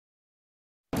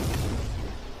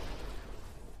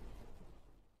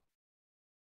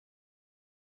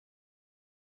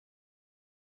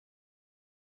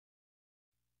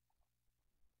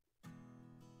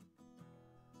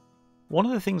One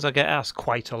of the things I get asked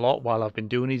quite a lot while I've been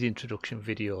doing these introduction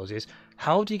videos is,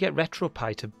 how do you get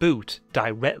Retropie to boot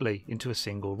directly into a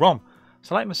single ROM?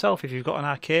 So like myself, if you've got an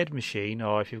arcade machine,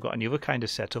 or if you've got any other kind of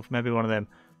setup, maybe one of them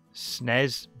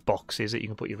SNES boxes that you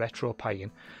can put your Retropie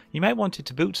in, you might want it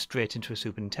to boot straight into a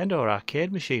Super Nintendo or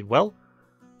arcade machine. Well,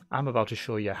 I'm about to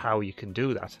show you how you can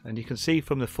do that, and you can see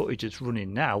from the footage that's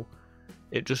running now,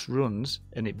 it just runs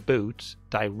and it boots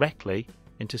directly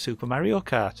into Super Mario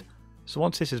Kart. So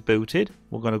once this is booted,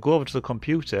 we're going to go over to the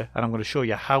computer and I'm going to show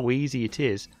you how easy it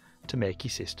is to make your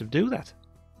system do that.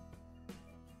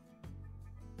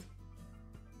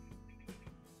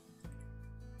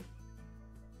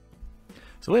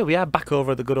 So here we are, back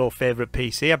over the good old favourite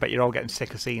PC. I bet you're all getting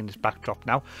sick of seeing this backdrop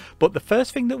now. But the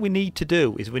first thing that we need to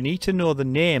do is we need to know the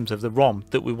names of the ROM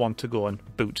that we want to go and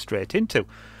boot straight into.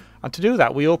 And to do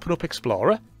that, we open up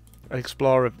Explorer. An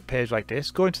Explorer page like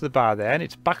this, go into the bar there, and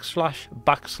it's / Retropie,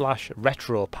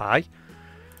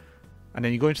 and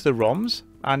then you go into the ROMs,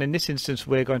 and in this instance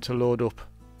we're going to load up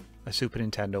a Super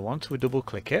Nintendo one, so we double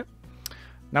click it.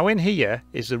 Now in here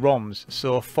is the ROMs,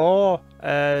 so for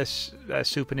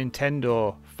Super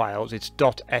Nintendo files it's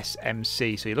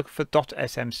 .smc, so you look for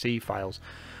 .smc files.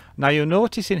 Now you'll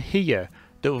notice in here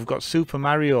that we've got Super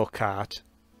Mario Kart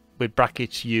with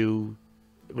brackets U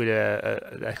with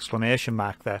an exclamation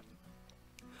mark there.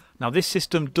 Now this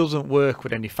system doesn't work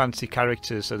with any fancy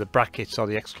characters or the brackets or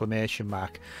the exclamation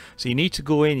mark, so you need to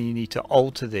go in and you need to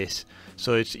alter this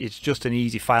so it's just an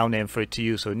easy file name for it to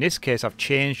use. So in this case I've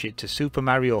changed it to Super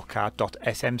Mario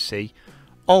Kart.smc,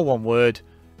 all one word,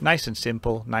 nice and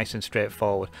simple, nice and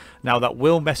straightforward. Now that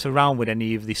will mess around with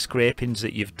any of the scrapings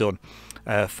that you've done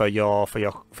for your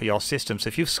system. So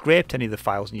if you've scraped any of the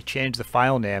files and you change the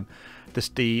file name,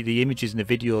 the images and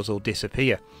the videos will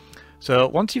disappear. So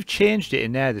once you've changed it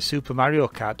in there, the Super Mario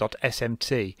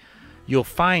Kart.smt, you'll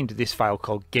find this file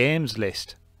called Games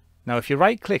List. Now if you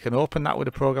right click and open that with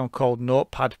a program called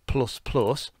Notepad++,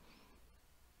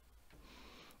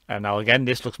 and now again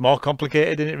this looks more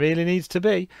complicated than it really needs to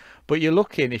be, but you're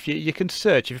looking, if you can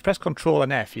search, if you press Ctrl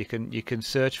and F, you can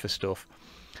search for stuff,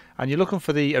 and you're looking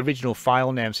for the original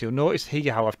file name. So you'll notice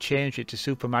here how I've changed it to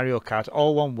Super Mario Kart,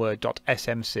 all one word,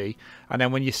 .smc, and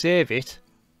then when you save it,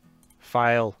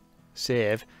 file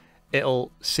save, it'll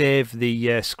save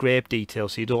the scrape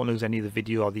details so you don't lose any of the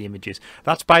video or the images.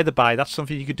 That's by the by, that's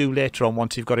something you could do later on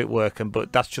once you've got it working,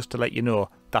 but that's just to let you know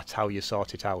that's how you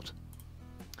sort it out.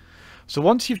 So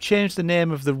once you've changed the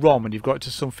name of the ROM and you've got it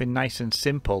to something nice and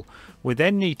simple, we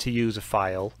then need to use a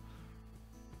file.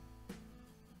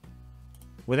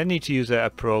 We then need to use a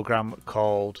program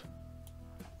called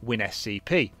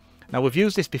WinSCP. Now we've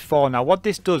used this before. Now what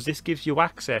this does, this gives you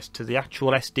access to the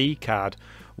actual SD card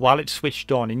while it's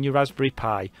switched on in your Raspberry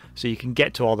Pi, so you can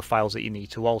get to all the files that you need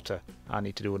to alter. I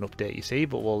need to do an update, you see,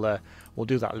 but we'll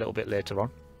do that a little bit later on.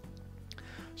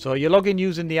 So you log in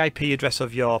using the IP address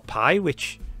of your Pi,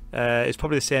 which is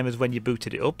probably the same as when you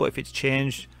booted it up, but if it's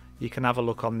changed you can have a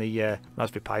look on the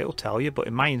Raspberry Pi, it'll tell you, but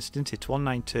in my instance it's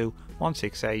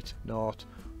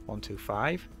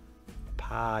 192.168.0.125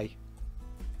 Pi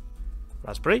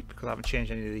Raspberry, because I haven't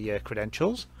changed any of the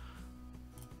credentials.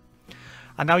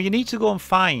 And now you need to go and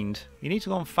find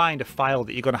a file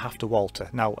that you're going to have to alter.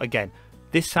 Now again,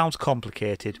 this sounds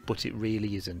complicated, but it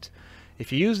really isn't.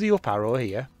 If you use the up arrow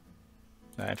here,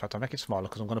 in fact I'll make it smaller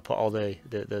because I'm going to put all the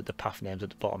path names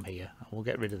at the bottom here, and we'll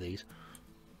get rid of these.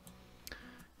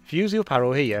 If you use the up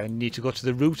arrow here, and you need to go to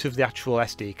the root of the actual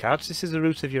SD card, so this is the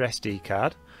root of your SD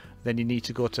card, then you need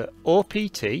to go to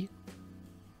OPT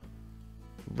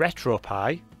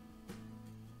Retropie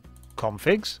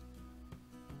configs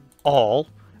all,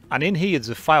 and in here there's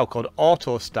a file called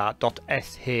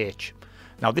autostart.sh.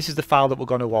 Now this is the file that we're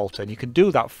going to alter, and you can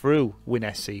do that through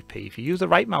WinSCP. If you use the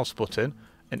right mouse button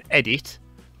and edit,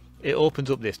 it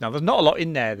opens up this. Now there's not a lot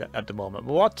in there at the moment,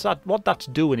 but what that's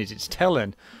doing is it's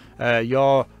telling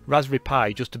your Raspberry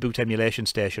Pi just to boot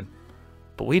Emulationstation,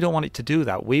 but we don't want it to do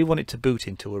that. We want it to boot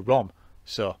into a ROM.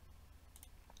 So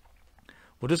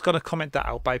we're just going to comment that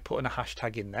out by putting a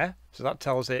hashtag in there. So that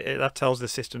tells the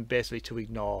system basically to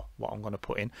ignore what I'm going to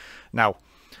put in. Now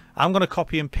I'm going to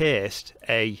copy and paste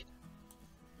a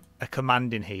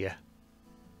command in here,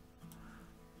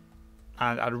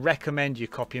 and I'd recommend you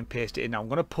copy and paste it in. Now I'm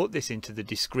going to put this into the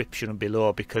description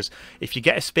below, because if you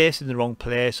get a space in the wrong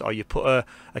place, or you put a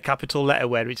capital letter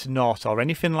where it's not, or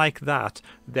anything like that,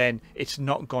 then it's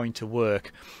not going to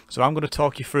work. So I'm going to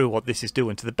talk you through what this is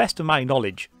doing to the best of my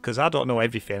knowledge, because I don't know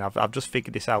everything. I've just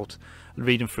figured this out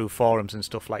reading through forums and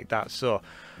stuff like that. So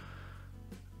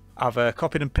I've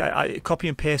copy and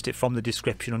paste it from the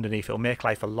description underneath. It'll make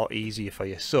life a lot easier for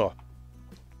you. So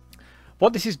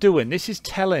what this is doing, this is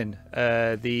telling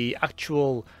the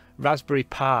actual Raspberry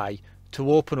Pi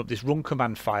to open up this run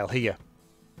command file here.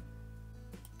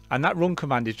 And that run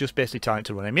command is just basically telling it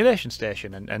to run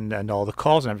Emulationstation and all the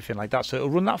cores and everything like that. So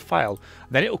it'll run that file,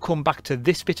 then it'll come back to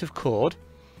this bit of code.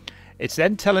 It's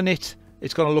then telling it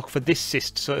it's going to look for this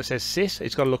system. So it says sys,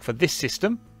 it's got to look for this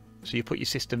system. So you put your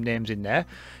system names in there.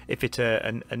 If it's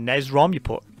a NES ROM, you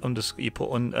put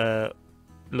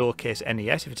lowercase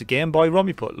NES. If it's a Game Boy ROM,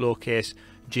 you put lowercase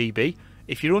GB.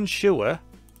 If you're unsure,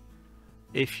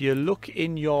 if you look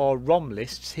in your ROM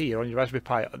lists here on your Raspberry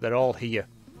Pi, they're all here.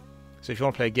 So if you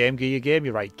want to play a Game Gear game,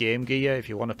 you write Game Gear. If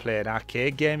you want to play an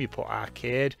arcade game, you put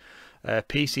arcade.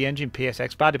 PC Engine,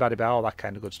 PSX, all that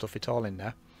kind of good stuff. It's all in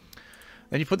there.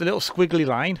 Then you put the little squiggly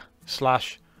line /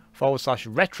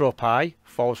 /retropie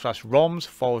 / ROMs /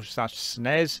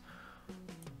 SNES.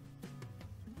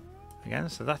 Again,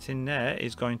 so that in there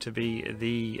is going to be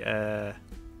the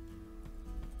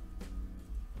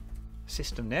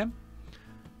system name.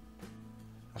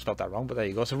 I spelled that wrong, but there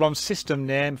you go. So ROM system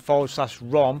name /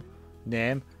 ROM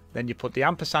name. Then you put the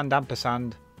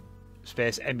ampersand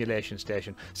space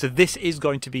Emulationstation. So this is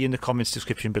going to be in the comments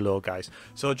description below, guys.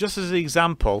 So just as an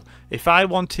example, if I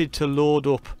wanted to load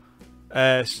up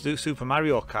Super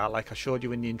Mario Kart like I showed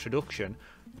you in the introduction,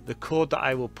 the code that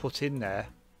I will put in there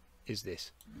is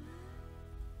this.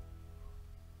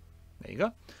 There you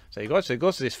go. So it goes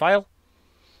to this file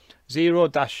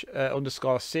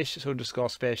 0-_sys_space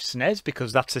SNES,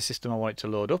 because that's the system I want it to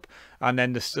load up, and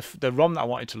then the ROM that I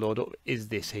want it to load up is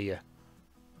this here.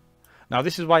 Now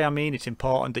this is why I mean it's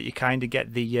important that you kind of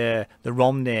get the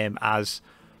ROM name as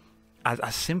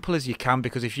simple as you can,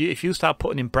 because if you start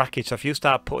putting in brackets, or if you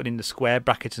start putting in the square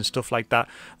brackets and stuff like that,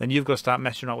 then you've got to start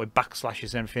messing around with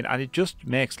backslashes and everything, and it just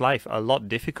makes life a lot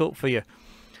difficult for you.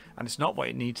 And it's not what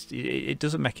it needs. It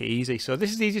doesn't make it easy. So this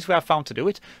is the easiest way I've found to do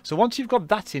it. So once you've got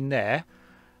that in there,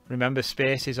 remember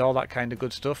spaces, all that kind of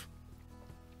good stuff,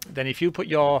 then if you put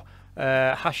your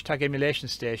hashtag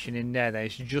Emulationstation in there, then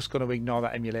it's just going to ignore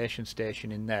that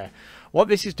Emulationstation in there. What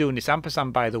this is doing, this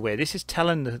ampersand, by the way, this is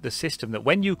telling the system that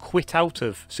when you quit out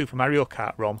of Super Mario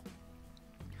Kart ROM,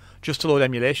 just to load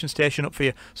Emulationstation up for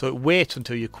you. So it waits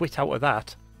until you quit out of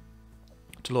that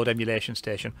to load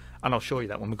Emulationstation, and I'll show you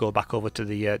that when we go back over to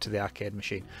the arcade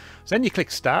machine. So then you click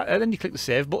start, then you click the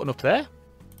save button up there.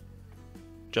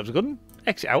 Job's a good one.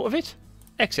 Exit out of it.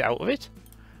 Exit out of it.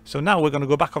 So now we're going to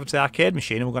go back over to the arcade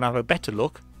machine, and we're going to have a better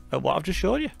look at what I've just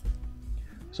showed you.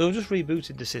 So we've just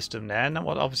rebooted the system there, and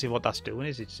obviously what that's doing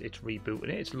is it's rebooting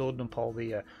it. It's loading up all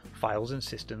the files and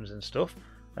systems and stuff.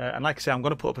 And like I say, I'm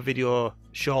going to put up a video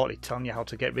shortly telling you how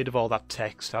to get rid of all that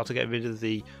text, how to get rid of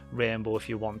the rainbow if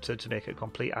you wanted, to make a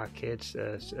complete arcade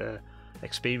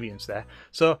experience there.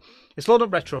 So it's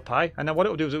loaded up Retropie, and then what it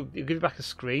will do is it'll give you back a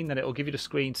screen, then it will give you the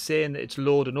screen saying that it's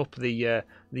loading up the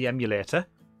emulator.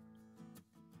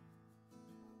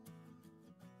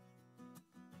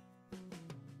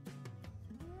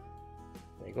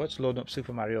 There you go, it's loading up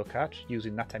Super Mario Kart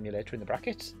using that emulator in the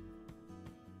brackets.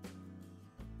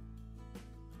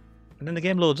 And then the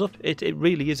game loads up. It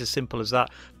really is as simple as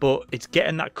that. But it's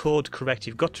getting that code correct.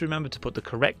 You've got to remember to put the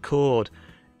correct code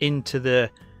into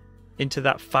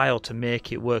that file to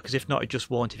make it work. Because if not, it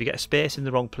just won't. If you get a space in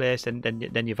the wrong place,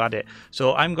 then you've had it.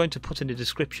 So I'm going to put in the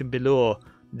description below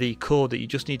the code that you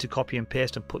just need to copy and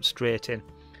paste and put straight in.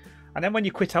 And then when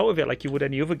you quit out of it, like you would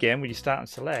any other game, when you start and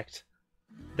select,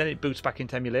 then it boots back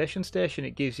into Emulationstation.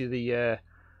 It gives you the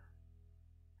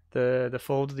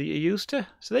folder that you're used to.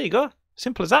 So there you go.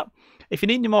 Simple as that. If you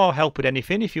need any more help with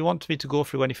anything, if you want me to go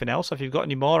through anything else, or if you've got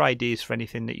any more ideas for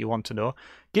anything that you want to know,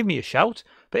 give me a shout.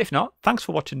 But if not, thanks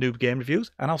for watching Noob Game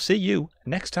Reviews, and I'll see you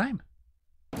next time.